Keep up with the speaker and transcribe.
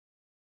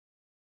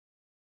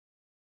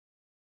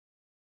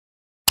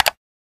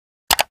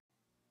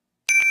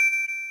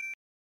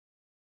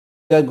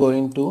are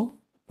going to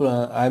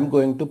I'm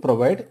going to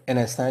provide an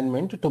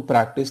assignment to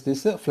practice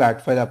this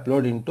flat file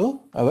upload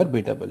into our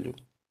BW.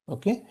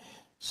 Okay,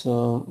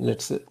 so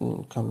let's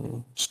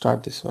come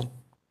start this one.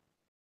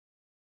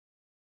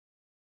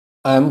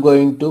 I'm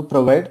going to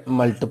provide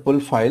multiple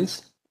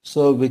files.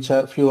 So which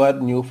are few are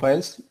new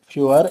files,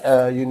 few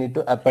are you need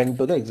to append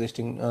to the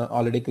existing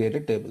already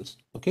created tables.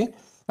 Okay,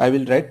 I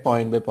will write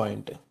point by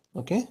point.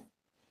 Okay,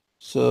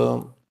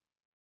 so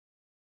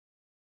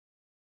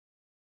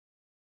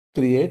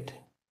create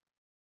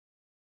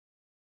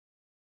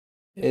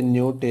a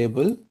new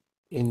table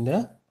in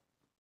the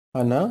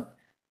HANA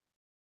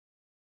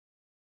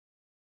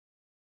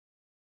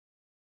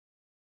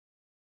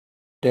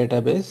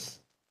database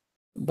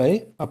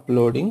by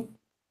uploading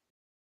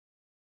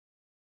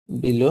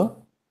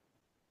below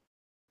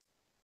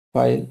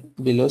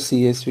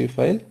CSV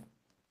file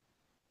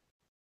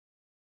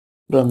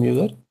from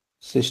your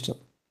system.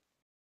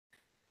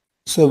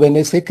 So when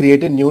I say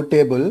create a new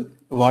table,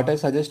 what I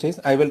suggest is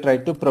I will try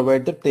to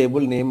provide the table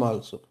name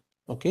also.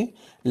 Okay,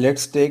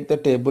 let's take the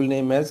table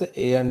name as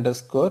a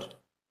underscore.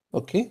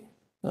 Okay,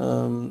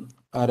 or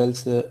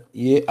else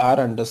AR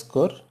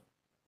underscore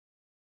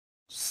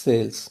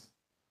sales.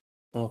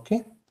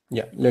 Okay,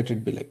 yeah, let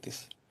it be like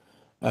this.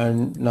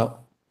 And now,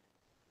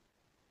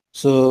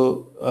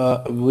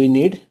 so we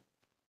need,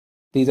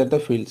 these are the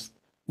fields,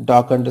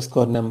 doc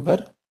underscore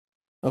number.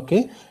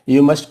 Okay,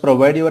 you must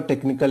provide your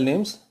technical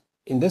names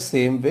in the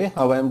same way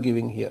how I am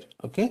giving here.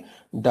 Okay,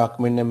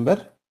 document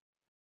number,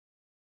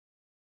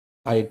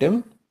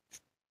 item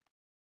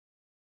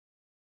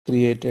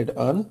created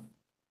on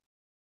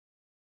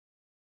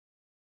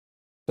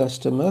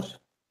customer,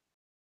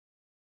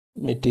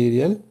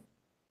 material,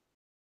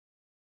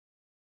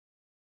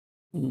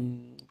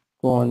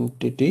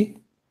 quantity,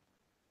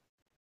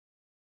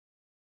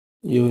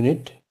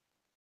 unit,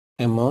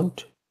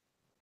 amount,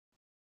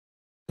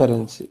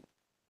 currency.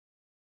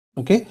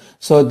 Okay,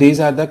 so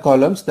these are the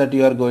columns that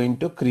you are going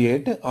to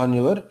create on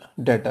your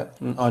data,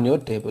 on your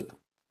table.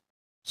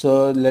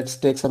 So let's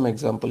take some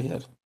example here.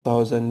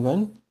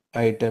 1001,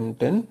 item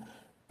 10,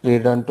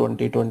 created on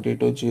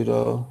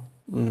 2022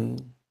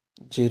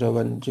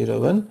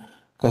 0101,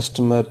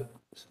 customer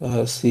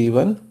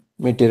C1,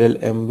 material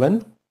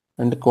M1,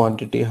 and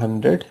quantity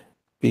 100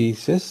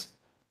 pieces,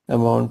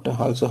 amount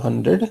also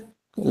 100,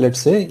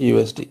 let's say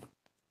USD.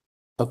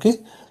 Okay,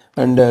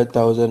 and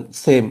 1000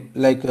 same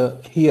like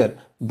here.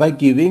 By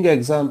giving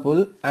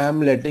example, I am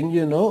letting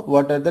you know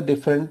what are the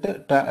different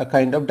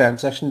kind of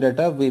transaction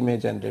data we may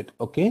generate.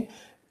 Okay,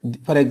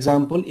 for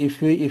example,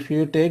 if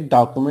you take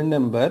document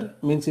number,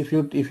 means if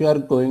you are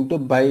going to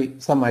buy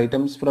some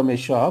items from a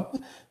shop,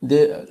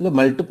 the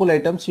multiple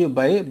items you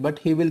buy, but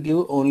he will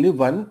give only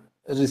one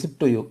receipt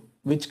to you,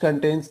 which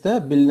contains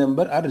the bill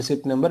number or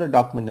receipt number or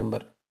document number.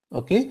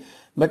 Okay,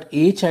 but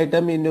each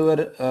item in your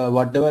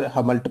whatever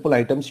multiple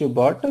items you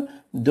bought,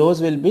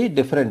 those will be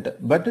different,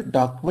 but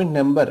document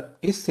number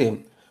is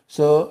same.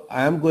 So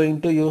I am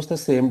going to use the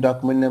same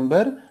document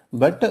number,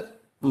 but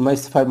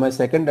for my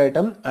second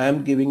item I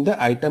am giving the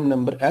item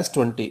number as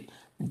 20.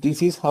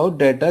 This is how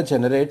data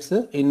generates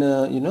in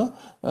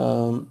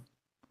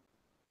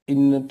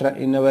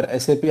in our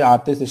SAP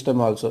RT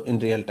system also in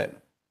real time.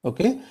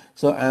 Okay,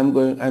 so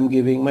I'm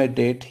giving my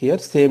date here,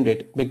 same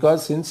date,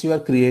 because since you are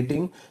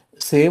creating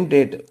same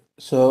date,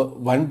 so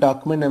one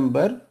document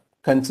number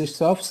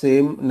consists of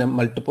same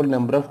multiple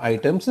number of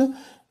items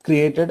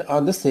created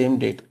on the same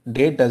date.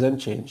 Date doesn't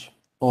change.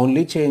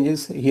 Only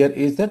changes here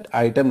is that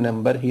item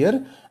number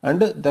here,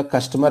 and the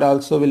customer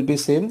also will be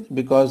same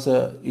because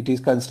it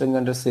is considering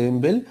under same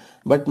bill,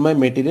 but my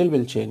material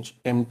will change.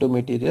 M2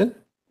 material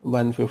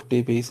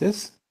 150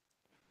 pieces.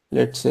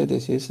 Let's say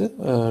this is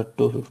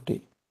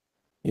 250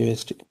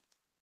 USD.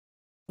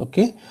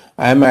 Okay,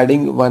 I am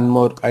adding one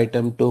more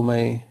item to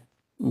my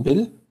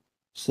bill.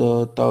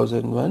 So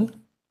 1001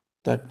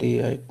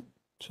 30,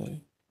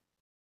 sorry,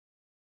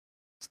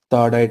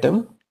 third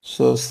item.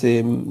 So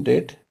same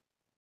date,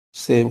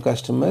 same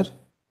customer,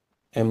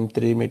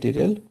 M3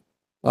 material,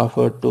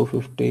 offer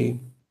 250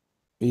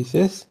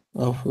 pieces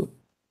of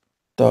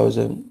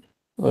 1000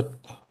 worth.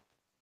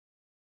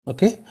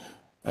 Okay,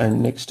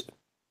 and next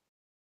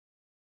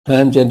I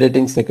am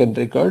generating second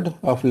record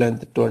of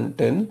length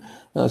 10,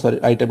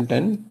 item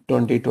 10,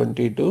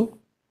 2022.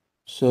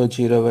 So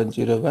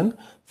 0101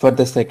 for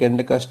the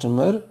second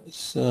customer,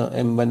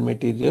 M1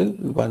 material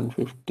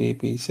 150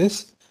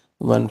 pieces,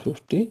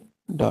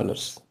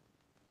 $150.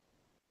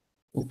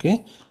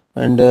 Okay,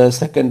 and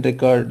second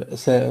record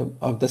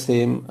of the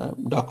same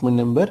document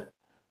number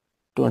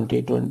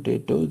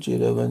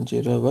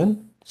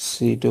 2022-0101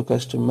 C2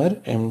 customer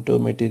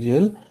M2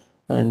 material,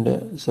 and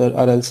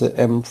or else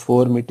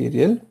M4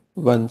 material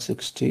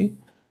 160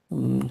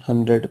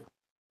 100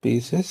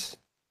 pieces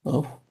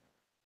of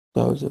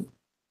 1000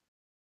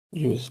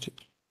 USD.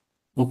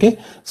 Okay,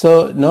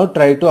 so now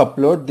try to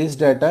upload this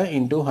data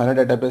into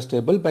HANA database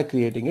table by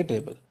creating a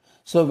table.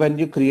 So when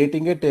you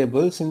creating a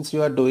table, since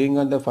you are doing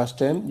on the first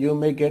time, you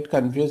may get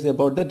confused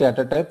about the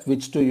data type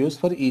which to use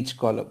for each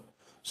column.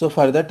 So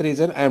for that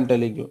reason I am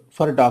telling you,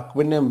 for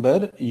document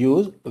number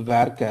use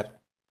varchar.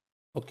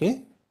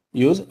 Okay,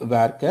 use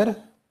varchar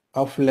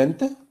of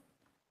length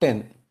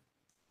 10.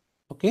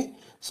 Okay,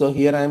 so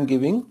here I am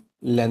giving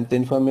length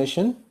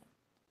information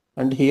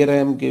and here I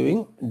am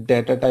giving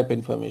data type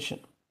information.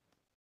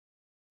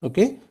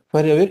 Okay,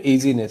 for your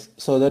easiness,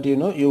 so that you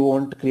know you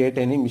won't create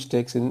any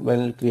mistakes in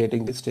while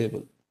creating this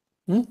table.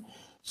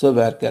 So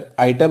varchar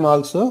item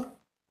also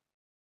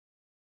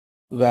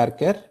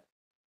varchar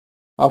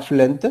of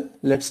length,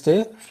 let's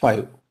say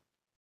 5.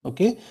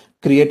 Okay,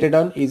 created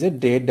on is a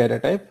date data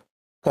type,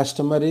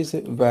 customer is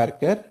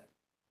varchar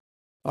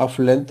of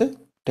length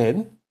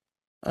 10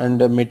 and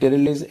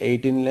material is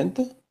 18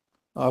 length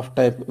of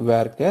type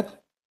varchar,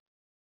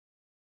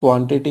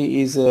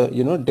 quantity is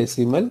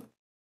decimal,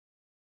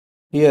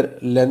 here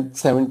length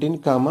 17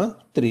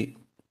 comma 3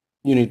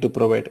 you need to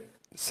provide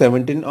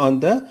 17 on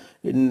the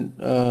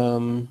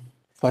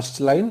first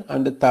line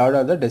and the third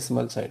on the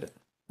decimal side.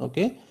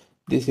 Okay,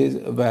 this is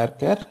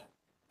varchar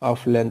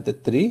of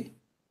length 3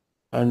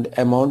 and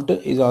amount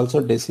is also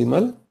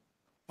decimal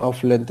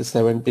of length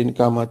 17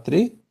 comma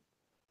 3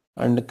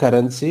 and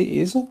currency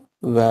is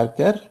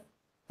varchar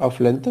of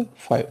length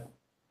 5.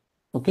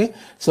 Okay,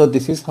 so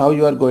this is how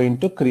you are going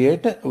to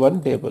create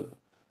one table.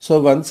 So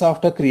once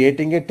after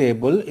creating a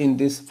table in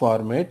this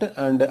format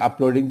and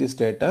uploading this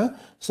data,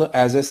 so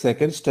as a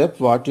second step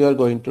what you are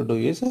going to do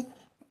is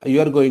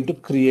you are going to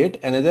create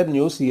another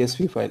new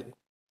CSV file.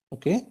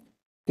 Okay,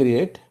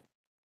 create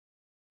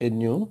a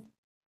new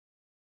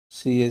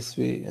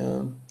CSV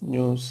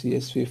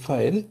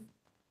file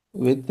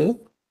with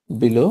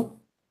below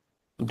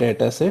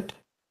dataset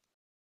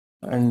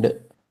and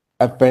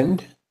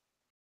append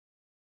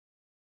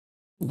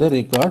the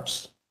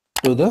records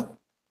to the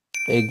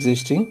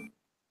existing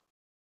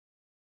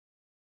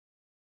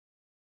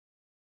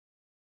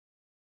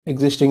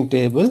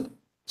table.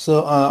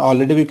 So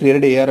already we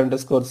created AR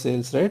underscore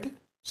sales, right?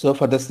 So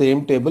for the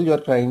same table you are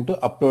trying to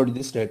upload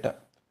this data.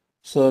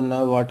 So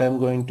now what I'm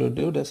going to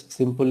do is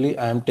simply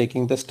I am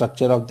taking the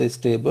structure of this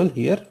table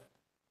here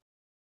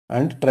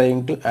and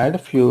trying to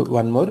add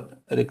one more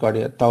record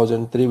here,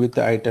 1003 with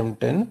the item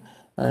 10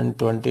 and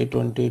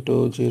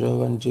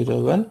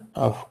 2022-0101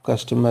 of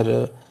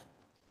customer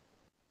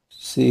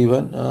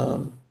C1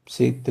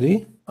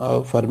 C3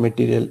 for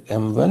material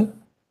M1,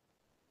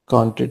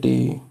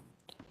 quantity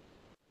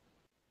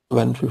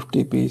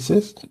 150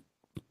 pieces,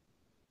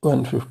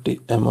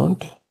 150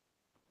 amount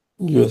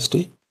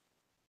USD.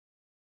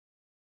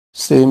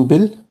 Same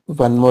bill,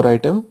 one more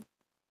item,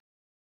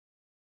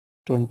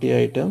 20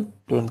 item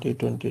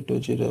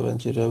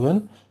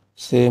 2022-0101,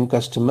 same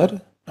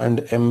customer and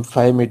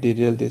M5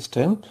 material this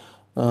time,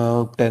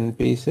 10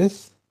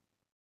 pieces,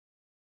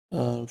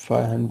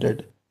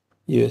 500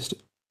 USD.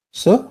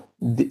 So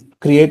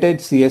create a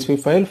CSV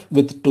file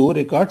with 2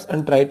 records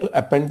and try to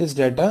append this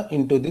data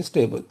into this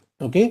table.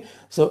 Okay,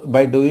 so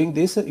by doing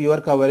this you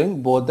are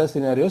covering both the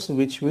scenarios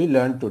which we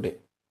learned today.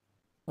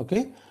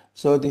 Okay,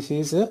 so this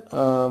is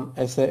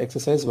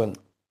exercise 1.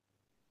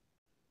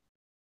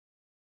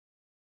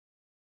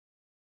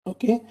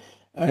 Okay,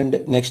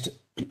 and next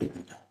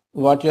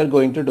what you are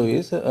going to do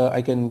is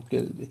I can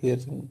here.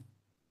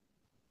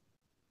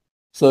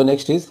 So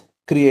next is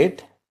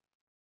create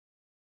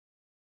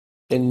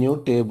a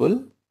new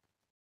table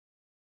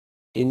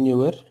in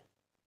your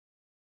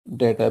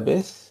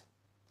database,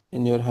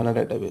 in your HANA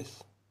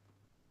database.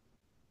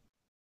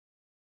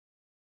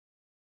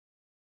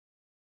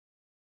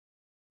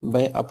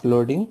 By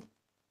uploading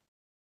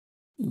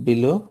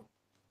below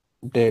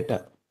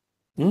data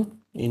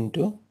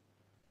into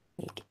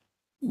it,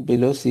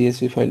 below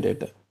CSV file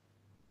data.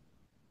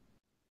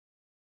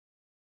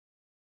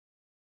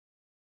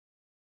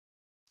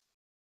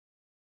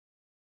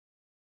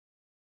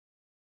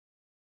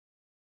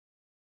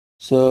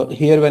 So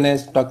here when I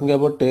was talking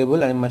about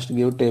table, I must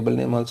give table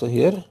name also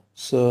here.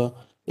 So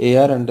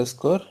AR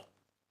underscore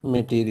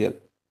material.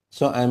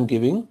 So I am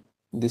giving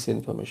this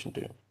information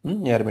to you.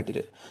 AR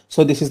material.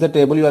 So this is the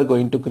table you are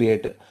going to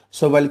create.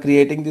 So while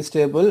creating this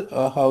table,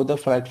 how the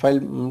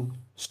file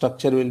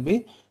structure will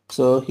be.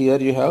 So here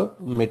you have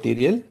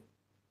material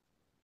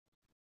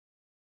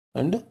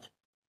and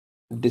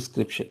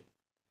description.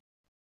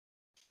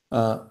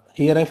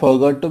 Here I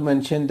forgot to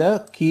mention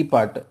the key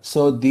part.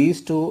 So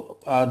these two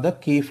are the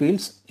key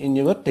fields in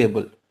your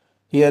table.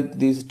 Here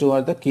these two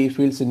are the key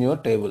fields in your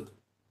table.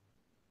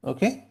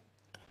 Okay.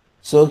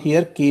 So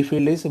here key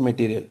field is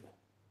material.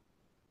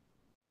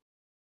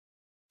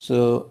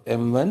 So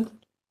M1,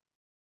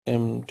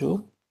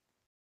 M2,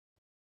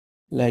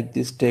 like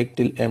this take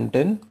till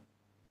M10.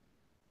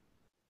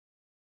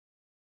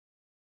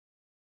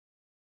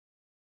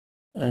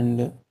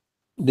 And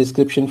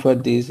description for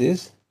this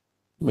is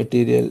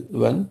material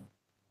 1,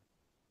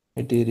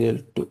 material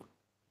 2.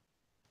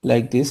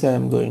 Like this I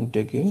am going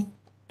to give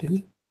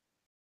till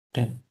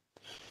 10.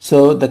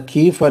 So the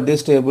key for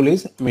this table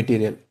is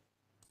material.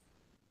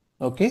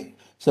 Okay.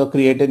 So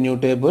create a new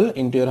table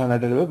into your HANA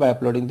database by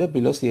uploading the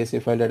below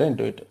CSV file data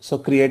into it. So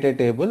create a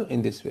table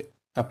in this way,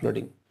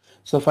 uploading.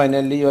 So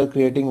finally you are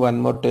creating one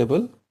more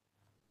table.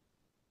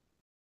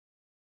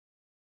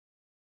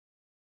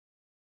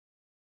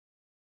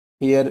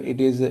 Here it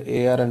is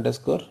AR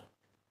underscore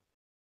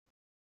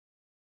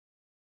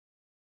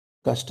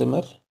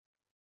customer.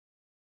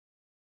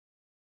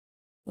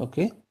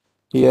 Okay.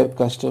 Here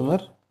customer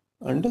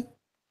and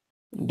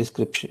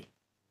description.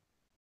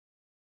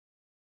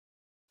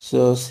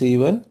 So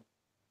C1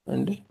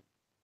 and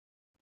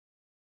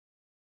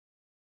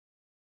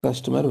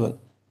customer 1.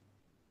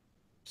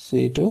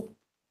 C2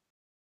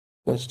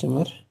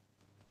 customer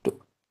 2.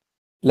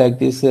 Like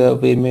this,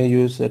 we may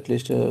use at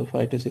least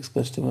 5 to 6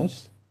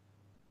 customers.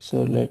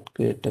 So let's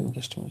create 10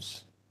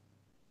 customers.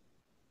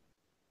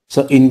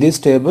 So in this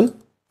table,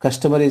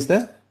 customer is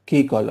the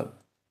key column.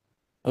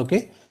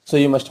 Okay. So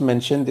you must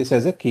mention this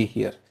as a key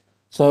here.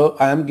 So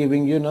I am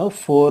giving you now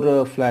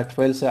 4 flat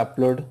files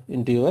upload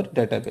into your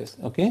database.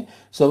 Okay.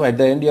 So at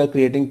the end, you are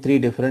creating 3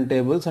 different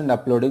tables and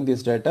uploading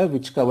this data,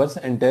 which covers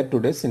entire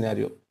today's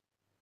scenario.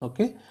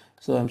 Okay.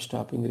 So I'm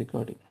stopping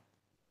recording.